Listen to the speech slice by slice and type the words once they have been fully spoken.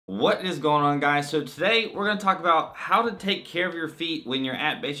What is going on, guys? So today we're going to talk about how to take care of your feet when you're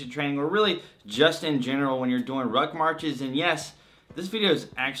at basic training, or really just in general when you're doing ruck marches. And yes, this video is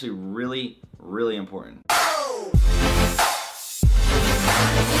actually really important.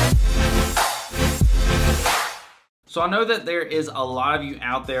 So I know that there is a lot of you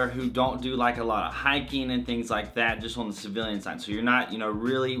out there who don't do like a lot of hiking and things like that, just on the civilian side. So you're not,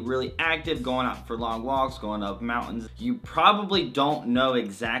 really active, going out for long walks, going up mountains. You probably don't know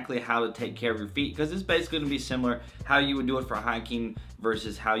exactly how to take care of your feet, because it's basically gonna be similar how you would do it for hiking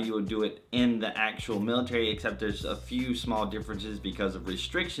versus how you would do it in the actual military, except there's a few small differences because of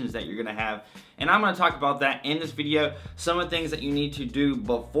restrictions that you're gonna have. And I'm gonna talk about that in this video, some of the things that you need to do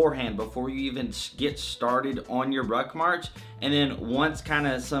beforehand, before you even get started on your ruck march. And then once kind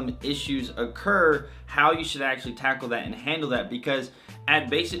of some issues occur, how you should actually tackle that and handle that, because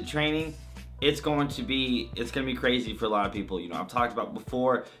at basic training, it's gonna be crazy for a lot of people. I've talked about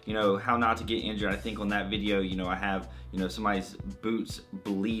before, how not to get injured. I think on that video, I have, somebody's boots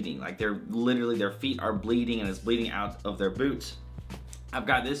bleeding. Like they're literally, their feet are bleeding and it's bleeding out of their boots. I've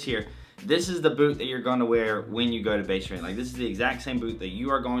got this here. This is the boot that you're gonna wear when you go to base training. Like this is the exact same boot that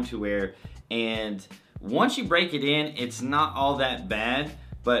you are going to wear. And once you break it in, it's not all that bad.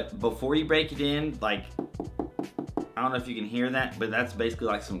 But before you break it in, like, I don't know if you can hear that, but that's basically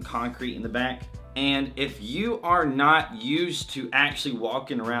like some concrete in the back. And if you are not used to actually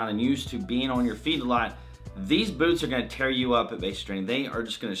walking around and used to being on your feet a lot, these boots are gonna tear you up at basic training. They are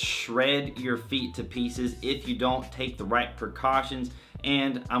just gonna shred your feet to pieces if you don't take the right precautions.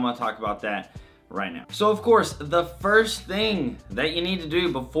 And I'm gonna talk about that right now. So of course, the first thing that you need to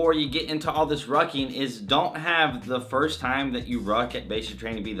do before you get into all this rucking is don't have the first time that you ruck at basic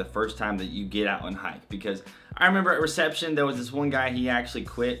training be the first time that you get out and hike. Because I remember at reception, there was this one guy, he actually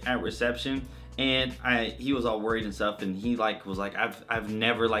quit at reception, and he was all worried and stuff, and he was like, I've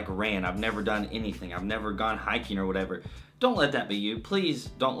never ran, I've never done anything, I've never gone hiking or whatever. Don't let that be you. Please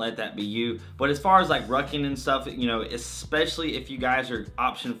don't let that be you. But as far as like rucking and stuff, especially if you guys are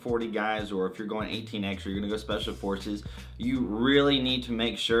option 40 guys, or if you're going 18X or you're gonna go special forces, you really need to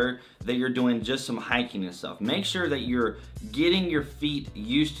make sure that you're doing just some hiking and stuff. Make sure that you're getting your feet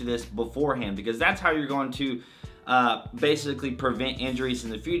used to this beforehand, because that's how you're going to basically prevent injuries in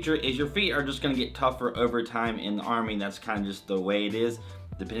the future. Is your feet are just gonna get tougher over time in the Army. That's kind of just the way it is.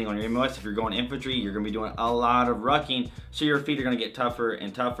 Depending on your MOS, if you're going infantry, you're gonna be doing a lot of rucking, so your feet are gonna get tougher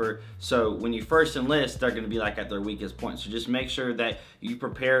and tougher. So when you first enlist, they're gonna be like at their weakest point. So just make sure that you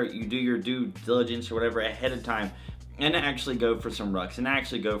prepare, you do your due diligence or whatever ahead of time, and actually go for some rucks, and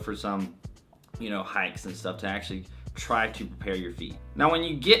actually go for some, hikes and stuff to actually try to prepare your feet. Now when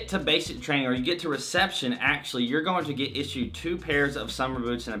you get to basic training, or you get to reception, actually you're going to get issued 2 pairs of summer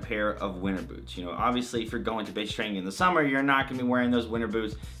boots and a pair of winter boots. Obviously if you're going to basic training in the summer, you're not going to be wearing those winter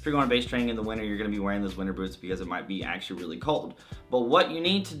boots. If you're going to basic training in the winter, you're going to be wearing those winter boots because it might be actually really cold. But what you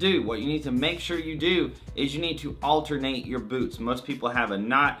need to do, what you need to make sure you do, is you need to alternate your boots. Most people have a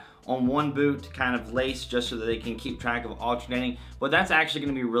knot on one boot kind of lace just so that they can keep track of alternating, but that's actually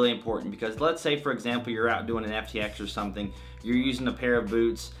going to be really important, because let's say for example you're out doing an FTX or something, you're using a pair of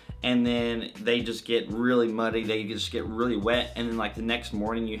boots and then they just get really muddy, they just get really wet, and then like the next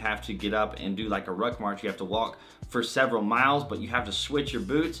morning you have to get up and do like a ruck march, you have to walk for several miles, but you have to switch your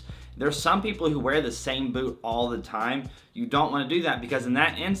boots. There's some people who wear the same boot all the time. You don't want to do that, because in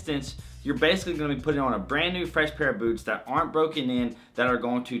that instance you're basically going to be putting on a brand new fresh pair of boots that aren't broken in, that are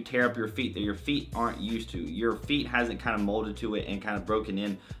going to tear up your feet, that your feet aren't used to. Your feet hasn't kind of molded to it and kind of broken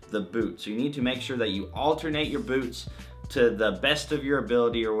in the boot. So you need to make sure that you alternate your boots to the best of your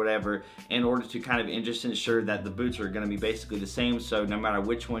ability or whatever, in order to kind of just ensure that the boots are going to be basically the same, so no matter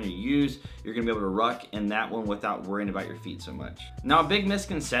which one you use, you're going to be able to ruck in that one without worrying about your feet so much. Now a big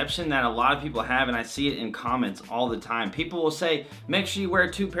misconception that a lot of people have, and I see it in comments all the time, people will say make sure you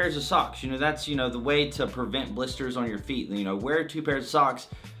wear 2 pairs of socks. That's the way to prevent blisters on your feet. Wear 2 pairs of socks.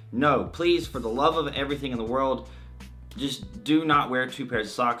 No, please, for the love of everything in the world, just do not wear 2 pairs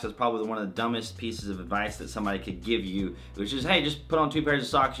of socks. That's probably one of the dumbest pieces of advice that somebody could give you, which is, hey, just put on 2 pairs of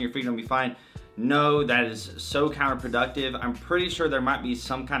socks and your feet are gonna be fine. No, that is so counterproductive. I'm pretty sure there might be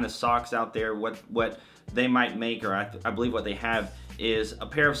some kind of socks out there. What they might make, or I believe what they have, is a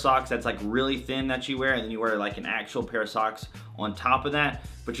pair of socks that's like really thin that you wear, and then you wear like an actual pair of socks on top of that,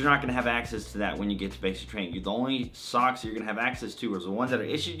 but you're not gonna have access to that when you get to basic training. The only socks you're gonna have access to are the ones that are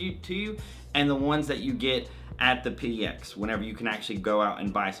issued to you, and the ones that you get at the PX whenever you can actually go out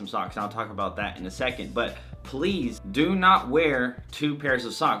and buy some socks. And I'll talk about that in a second, but please do not wear 2 pairs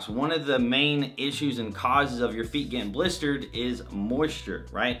of socks. One of the main issues and causes of your feet getting blistered is moisture,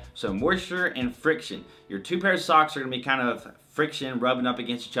 right? So moisture and friction. Your 2 pairs of socks are gonna be kind of friction rubbing up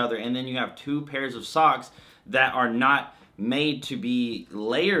against each other, and then you have 2 pairs of socks that are not made to be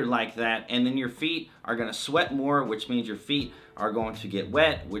layered like that, and then your feet are going to sweat more, which means your feet are going to get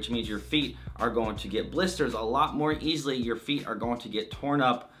wet, which means your feet are going to get blisters a lot more easily. Your feet are going to get torn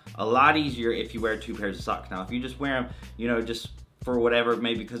up a lot easier if you wear 2 pairs of socks. Now if you just wear them, you know, just for whatever,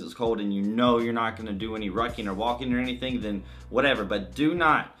 maybe because it's cold and you know you're not going to do any rucking or walking or anything, then whatever. But do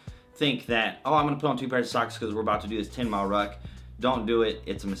not think that, oh, I'm going to put on 2 pairs of socks because we're about to do this 10-mile ruck. Don't do it,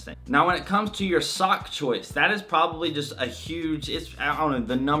 it's a mistake. Now when it comes to your sock choice, that is probably just a huge, I don't know,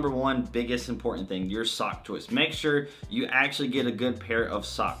 the #1 biggest important thing, your sock choice. Make sure you actually get a good pair of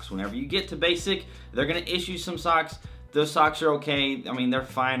socks. Whenever you get to basic, they're gonna issue some socks. Those socks are okay, I mean, they're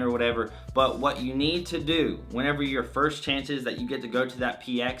fine or whatever, but what you need to do whenever your first chance is that you get to go to that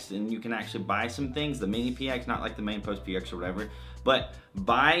PX and you can actually buy some things, the mini PX, not like the main post PX or whatever, but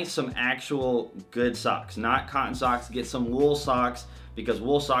buy some actual good socks, not cotton socks. Get some wool socks, because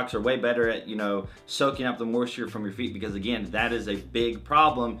wool socks are way better at, you know, soaking up the moisture from your feet, because again, that is a big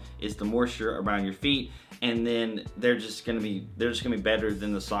problem, is the moisture around your feet, and then they're just gonna be better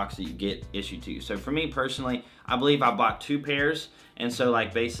than the socks that you get issued to you. So for me personally, I believe I bought 2 pairs, and so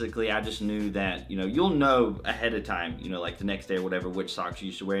like basically I just knew that, you know, you'll know ahead of time, you know, like the next day or whatever, which socks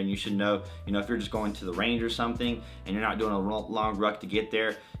you should wear, and you should know, you know, if you're just going to the range or something and you're not doing a long ruck to get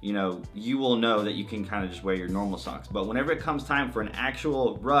there, you know, you will know that you can kind of just wear your normal socks. But whenever it comes time for an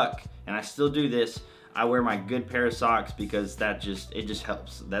actual ruck, and I still do this, I wear my good pair of socks, because it just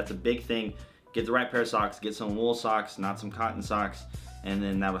helps. That's a big thing. Get the right pair of socks, get some wool socks, not some cotton socks, and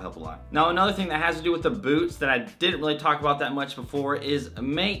then that'll help a lot. Now another thing that has to do with the boots that I didn't really talk about that much before is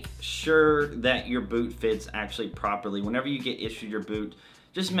make sure that your boot fits actually properly. Whenever you get issued your boot,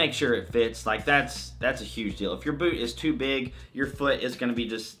 just make sure it fits. Like that's a huge deal. If your boot is too big, your foot is gonna be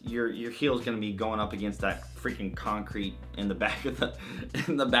just, your heel is gonna be going up against that freaking concrete in the back of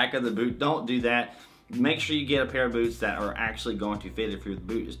the boot. Don't do that. Make sure you get a pair of boots that are actually going to fit. If your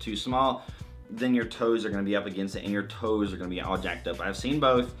boot is too small, then your toes are gonna be up against it and your toes are gonna be all jacked up. I've seen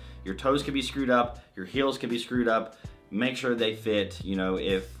both. Your toes could be screwed up, your heels could be screwed up. Make sure they fit. You know,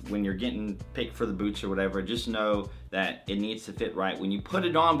 when you're getting picked for the boots or whatever, just know that it needs to fit right. When you put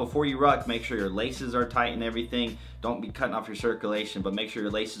it on before you ruck, make sure your laces are tight and everything. Don't be cutting off your circulation, but make sure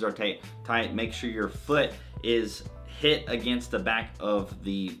your laces are tight. Make sure your foot is hit against the back of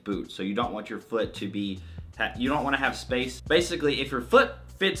the boot. So you don't want your foot to be, you don't want to have space. Basically, if your foot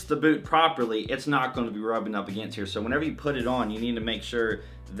fits the boot properly, it's not going to be rubbing up against here. So whenever you put it on, you need to make sure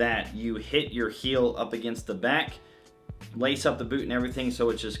that you hit your heel up against the back, lace up the boot and everything,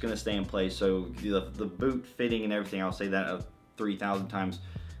 so it's just going to stay in place. So the boot fitting and everything, I'll say that 3,000 times,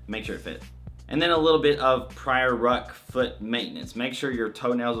 make sure it fits. And then a little bit of prior ruck foot maintenance. Make sure your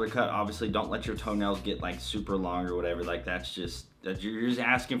toenails are cut. Obviously, don't let your toenails get like super long or whatever. Like you're just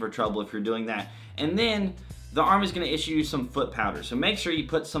asking for trouble if you're doing that. And then the Army's gonna issue you some foot powder. So make sure you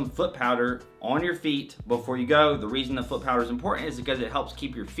put some foot powder on your feet before you go. The reason the foot powder is important is because it helps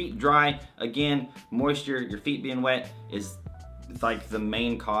keep your feet dry. Again, moisture, your feet being wet is like the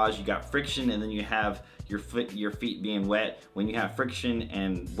main cause. You got friction, and then you have your feet being wet. When you have friction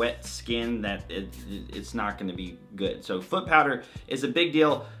and wet skin, it's not gonna be good. So foot powder is a big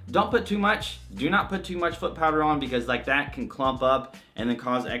deal. Don't put too much. Do not put too much foot powder on, because like that can clump up and then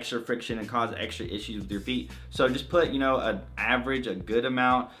cause extra friction and cause extra issues with your feet. So just put, you know, a good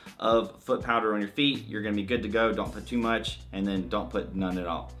amount of foot powder on your feet. You're gonna be good to go. Don't put too much, and then don't put none at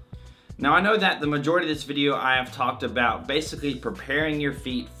all. Now I know that the majority of this video I have talked about basically preparing your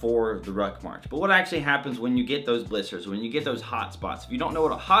feet for the ruck march. But what actually happens when you get those blisters, when you get those hot spots? If you don't know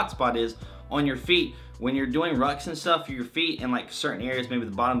what a hot spot is on your feet, when you're doing rucks and stuff for your feet in like certain areas, maybe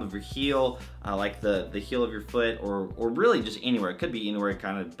the bottom of your heel, like the heel of your foot, or really just anywhere. It could be anywhere,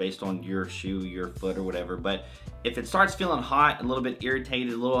 kind of based on your shoe, your foot, or whatever. But if it starts feeling hot, a little bit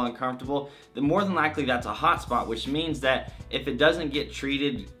irritated, a little uncomfortable, then more than likely that's a hot spot, which means that if it doesn't get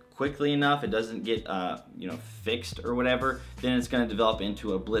treated quickly enough, it doesn't get you know, fixed or whatever, then it's going to develop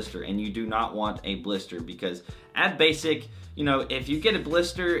into a blister, and you do not want a blister. Because at basic, you know, if you get a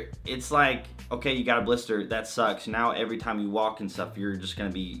blister, it's like, okay, you got a blister, that sucks. Now every time you walk and stuff, you're just going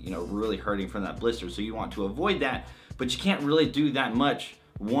to be, you know, really hurting from that blister. So you want to avoid that, but you can't really do that much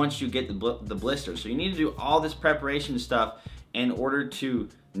once you get the blister. So you need to do all this preparation stuff in order to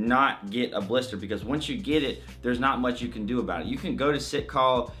not get a blister, because once you get it, there's not much you can do about it. You can go to sit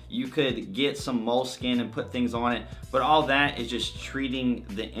call, you could get some moleskin and put things on it, but all that is just treating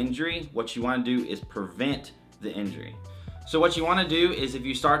the injury. What you want to do is prevent the injury. So what you want to do is, if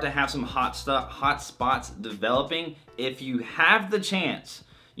you start to have some hot spots developing, if you have the chance,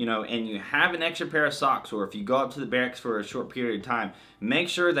 you know, and you have an extra pair of socks, or if you go up to the barracks for a short period of time, make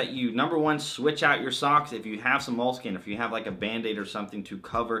sure that you, number one, switch out your socks. If you have some moleskin, if you have like a Band-Aid or something to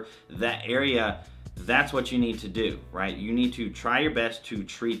cover that area, that's what you need to do, right? You need to try your best to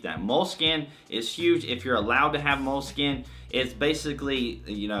treat that. Moleskin is huge. If you're allowed to have moleskin, it's basically,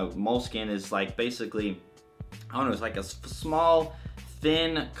 you know, moleskin is like basically, I don't know, it's like a small,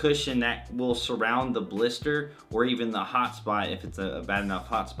 thin cushion that will surround the blister or even the hot spot if it's a bad enough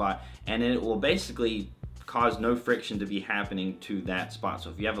hot spot, and it will basically cause no friction to be happening to that spot.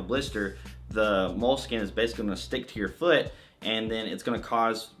 So if you have a blister, the moleskin is basically going to stick to your foot, and then it's going to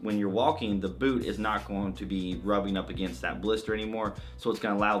cause, when you're walking, the boot is not going to be rubbing up against that blister anymore, so it's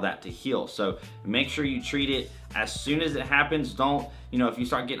going to allow that to heal. So make sure you treat it as soon as it happens. Don't, you know, if you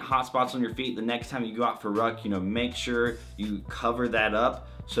start getting hot spots on your feet the next time you go out for ruck, you know, make sure you cover that up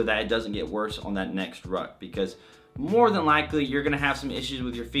so that it doesn't get worse on that next ruck, because more than likely you're gonna have some issues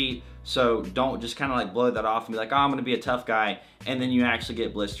with your feet. So don't just kind of like blow that off and be like, oh, I'm gonna be a tough guy, and then you actually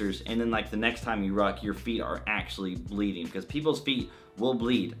get blisters, and then like the next time you ruck, your feet are actually bleeding, because people's feet will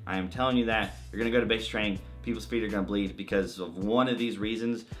bleed. I am telling you that. You're gonna go to basic training, people's feet are gonna bleed because of one of these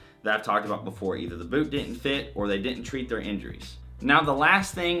reasons that I've talked about before. Either the boot didn't fit or they didn't treat their injuries. Now the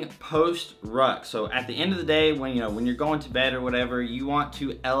last thing post ruck, so at the end of the day, when you're going to bed or whatever, you want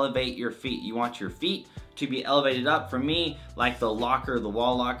to elevate your feet. You want your feet to be elevated up. For me, like the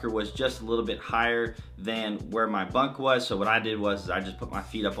wall locker was just a little bit higher than where my bunk was. So what I did was I just put my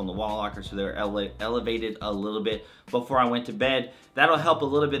feet up on the wall locker so they were elevated a little bit before I went to bed. That'll help a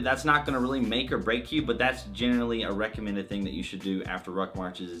little bit. That's not gonna really make or break you, but that's generally a recommended thing that you should do after ruck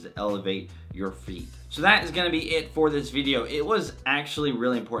marches, is elevate your feet. So that is gonna be it for this video. It was actually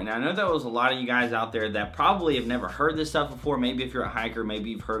really important. Now, I know there was a lot of you guys out there that probably have never heard this stuff before. Maybe if you're a hiker, maybe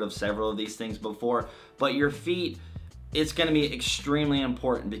you've heard of several of these things before, but your feet, it's gonna be extremely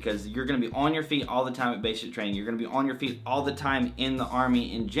important, because you're gonna be on your feet all the time at basic training. You're gonna be on your feet all the time in the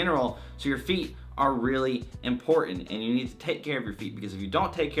Army in general. So your feet are really important, and you need to take care of your feet, because if you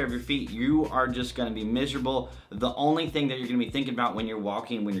don't take care of your feet, you are just gonna be miserable. The only thing that you're gonna be thinking about when you're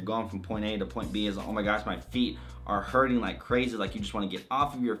walking, when you're going from point A to point B, is, oh my gosh, my feet are hurting like crazy. Like, you just wanna get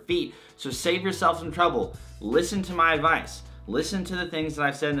off of your feet. So save yourself some trouble. Listen to my advice. Listen to the things that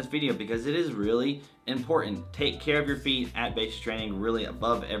I've said in this video, because it is really important. Take care of your feet at basic training, really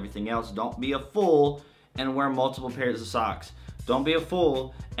above everything else. Don't be a fool and wear multiple pairs of socks. Don't be a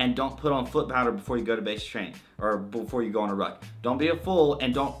fool and don't put on foot powder before you go to basic training or before you go on a ruck. Don't be a fool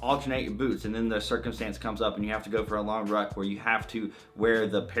and don't alternate your boots, and then the circumstance comes up and you have to go for a long ruck where you have to wear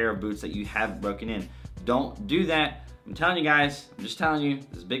the pair of boots that you have broken in. Don't do that. I'm telling you guys, I'm just telling you,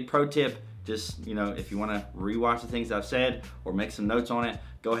 this is a big pro tip. Just, you know, if you want to rewatch the things I've said or make some notes on it,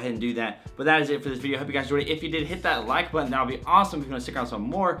 go ahead and do that. But that is it for this video. I hope you guys enjoyed it. If you did, hit that like button. That would be awesome. If you want to stick around some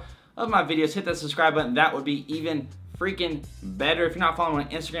more of my videos, hit that subscribe button. That would be even freaking better. If you're not following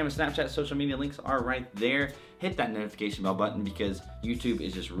me on Instagram and Snapchat, social media links are right there. Hit that notification bell button, because YouTube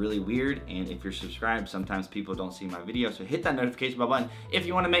is just really weird, and if you're subscribed, sometimes people don't see my videos. So hit that notification bell button if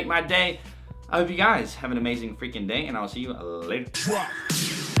you want to make my day. I hope you guys have an amazing freaking day, and I'll see you later.